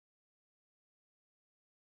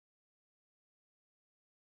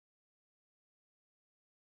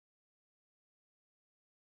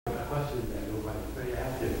question that nobody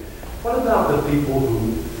asked you. What about the people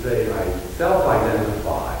who say, I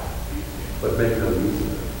self-identify, but make no use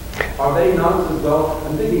of it? Are they nuns as well?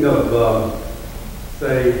 I'm thinking of,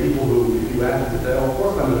 say, people who, if you ask them to say, oh, of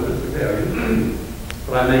course I'm an Episcopalian,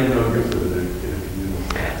 but I make no use of it in a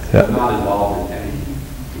community. I'm not involved in any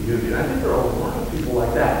community. And I think there are a lot of people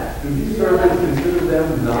like that. Do these surveys consider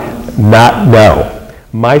them nuns? No.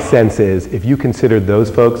 My sense is, if you consider those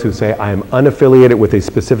folks who say, I am unaffiliated with a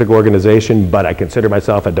specific organization, but I consider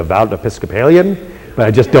myself a devout Episcopalian, but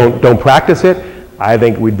I just don't practice it, I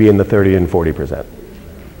think we'd be in the 30 and 40%.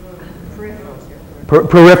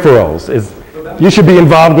 Peripherals is, you should be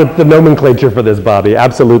involved with the nomenclature for this, Bobby.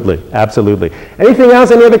 Absolutely, absolutely. Anything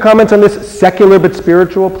else? Any other comments on this secular but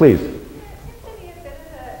spiritual? Please. It seems to be a bit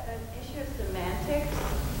of an issue of semantics.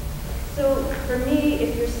 So for me,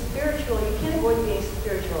 if you're spiritual, you can't avoid being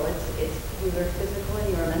spiritual. It's you are physical and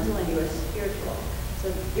you are mental and you are spiritual. So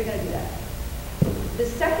you're going to do that. The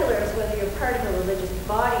secular is whether you're part of a religious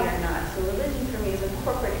body or not. So religion for me is a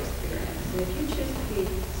corporate experience. And if you choose to be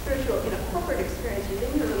spiritual in a corporate experience,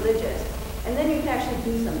 then you're religious. And then you can actually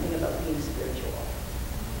do something about being spiritual.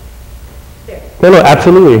 There. No,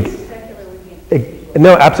 absolutely. Secular would be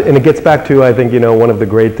No, absolutely. And it gets back to, I think, one of the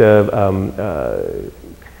great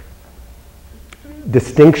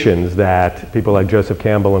distinctions that people like Joseph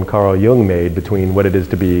Campbell and Carl Jung made between what it is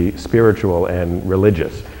to be spiritual and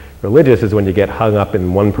religious. Religious is when you get hung up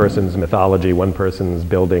in one person's mythology, one person's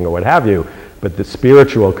building, or what have you, but the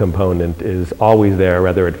spiritual component is always there,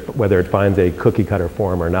 whether it finds a cookie-cutter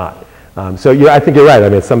form or not. So yeah, I think you're right. I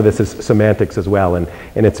mean, some of this is semantics as well, and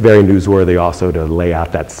it's very newsworthy also to lay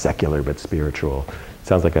out that secular but spiritual.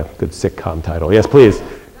 Sounds like a good sitcom title. Yes, please.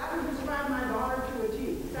 That would describe my daughter to a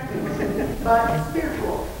T. Secular, but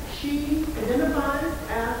spiritual. She identifies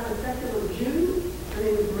as a secular Jew. Her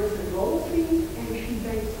name is Marissa Goldstein, and she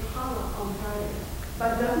bakes challah on Friday,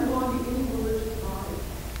 but doesn't belong to any religious body.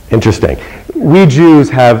 Interesting. We Jews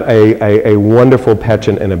have a wonderful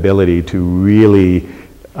penchant and ability to really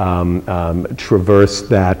traverse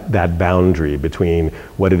that boundary between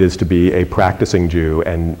what it is to be a practicing Jew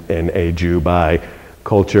and a Jew by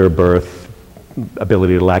culture, birth,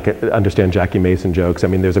 ability to understand Jackie Mason jokes. I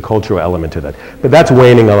mean, there's a cultural element to that. But that's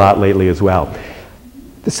waning a lot lately as well.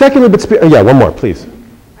 The secular but spiritual, yeah, one more, please.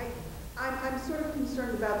 I'm sort of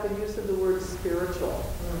concerned about the use of the word spiritual,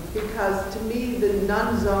 because to me, the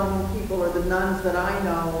nun zone people, or the nuns that I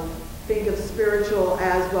know, think of spiritual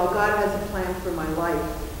as, well, God has a plan for my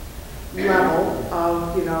life level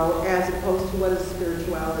of, as opposed to what does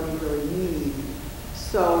spirituality really mean.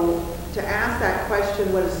 So to ask that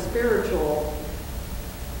question, what is spiritual,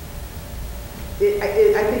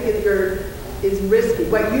 I think is risky.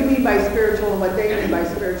 What you mean by spiritual and what they mean by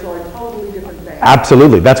spiritual are totally different things.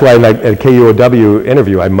 Absolutely. That's why in a KUOW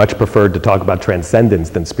interview, I much preferred to talk about transcendence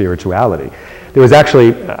than spirituality. There was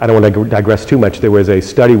actually, I don't want to digress too much, there was a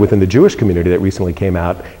study within the Jewish community that recently came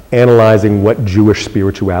out analyzing what Jewish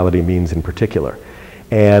spirituality means in particular.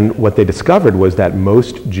 And what they discovered was that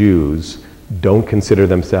most Jews don't consider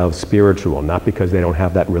themselves spiritual, not because they don't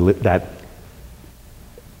have that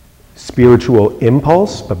spiritual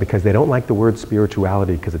impulse, but because they don't like the word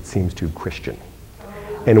spirituality because it seems too Christian.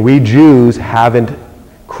 And we Jews haven't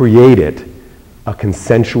created a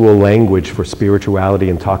consensual language for spirituality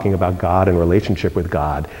and talking about God and relationship with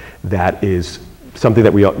God that is something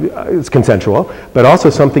that is consensual, but also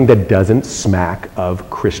something that doesn't smack of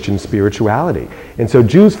Christian spirituality. And so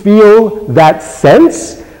Jews feel that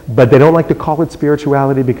sense, but they don't like to call it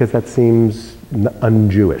spirituality because that seems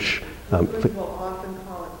un-Jewish. People often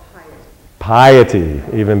call it Piety,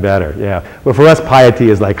 even better, yeah. But for us, piety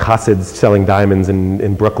is like Hasids selling diamonds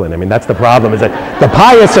in Brooklyn. I mean, that's the problem, is that the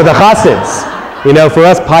pious are the Hasids. For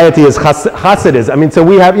us, piety is Hasidism. I mean, so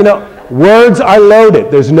we have, words are loaded.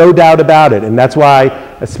 There's no doubt about it. And that's why,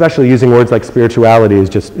 especially using words like spirituality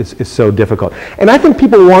is so difficult. And I think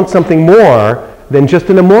people want something more than just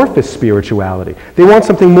an amorphous spirituality. They want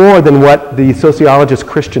something more than what the sociologist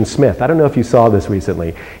Christian Smith, I don't know if you saw this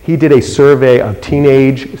recently, he did a survey of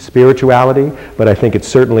teenage spirituality, but I think it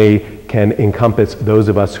certainly can encompass those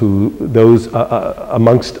of us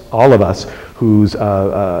amongst all of us whose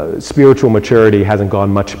spiritual maturity hasn't gone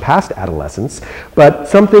much past adolescence, but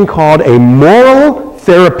something called a moral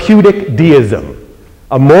therapeutic deism.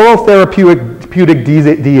 A moral therapeutic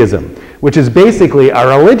deism, which is basically a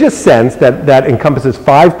religious sense that encompasses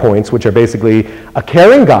 5 points, which are basically a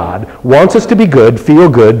caring God wants us to be good, feel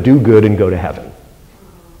good, do good, and go to heaven.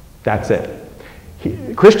 That's it.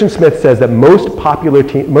 Christian Smith says that most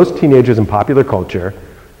teenagers in popular culture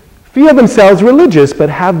feel themselves religious, but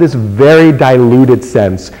have this very diluted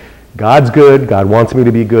sense. God's good, God wants me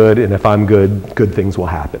to be good, and if I'm good, good things will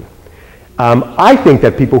happen. I think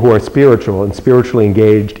that people who are spiritual and spiritually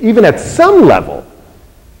engaged, even at some level,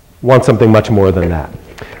 want something much more than that.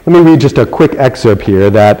 Let me read just a quick excerpt here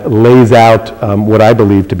that lays out what I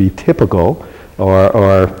believe to be typical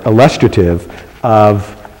or illustrative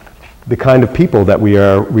of the kind of people that we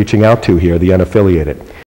are reaching out to here, the unaffiliated.